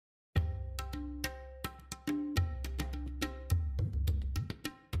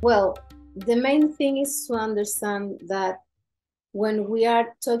Well, the main thing is to understand that when we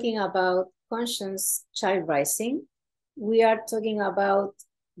are talking about conscious child rising, we are talking about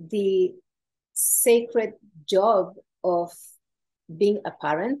the sacred job of being a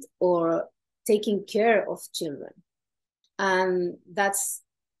parent or taking care of children. And that's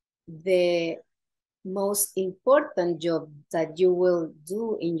the most important job that you will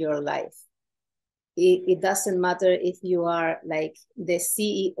do in your life. It doesn't matter if you are like the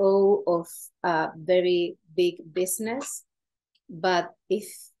CEO of a very big business, but if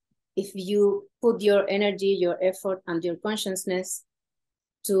you put your energy, your effort, and your consciousness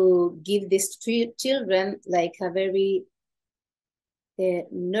to give these children like a very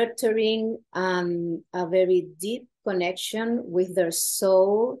nurturing and a very deep connection with their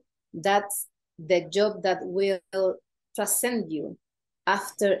soul, that's the job that will transcend you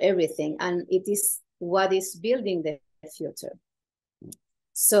after everything, and it is what is building the future.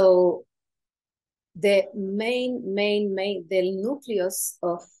 So the the nucleus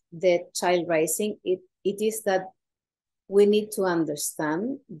of the child rising, it is that we need to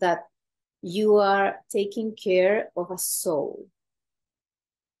understand that you are taking care of a soul.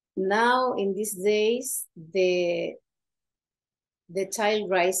 Now, in these days, the child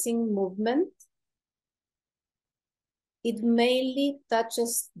rising movement, it mainly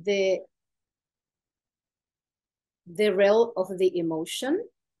touches the realm of the emotion,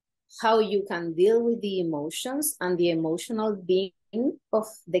 how you can deal with the emotions and the emotional being of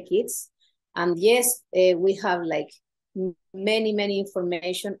the kids. And yes, we have like many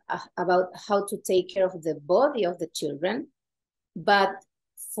information about how to take care of the body of the children, but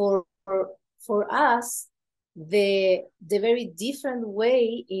for us, the very different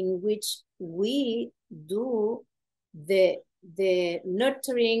way in which we do the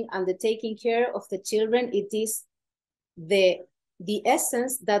nurturing and the taking care of the children, it is the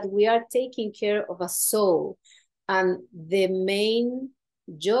essence that we are taking care of a soul. And the main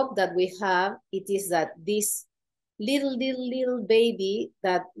job that we have, it is that this little baby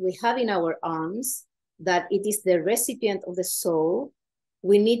that we have in our arms, that it is the recipient of the soul,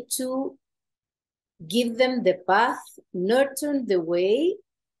 we need to give them the path, nurture the way,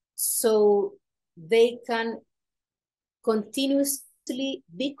 so they can continuously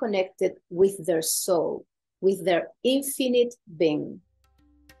be connected with their soul, with their infinite being.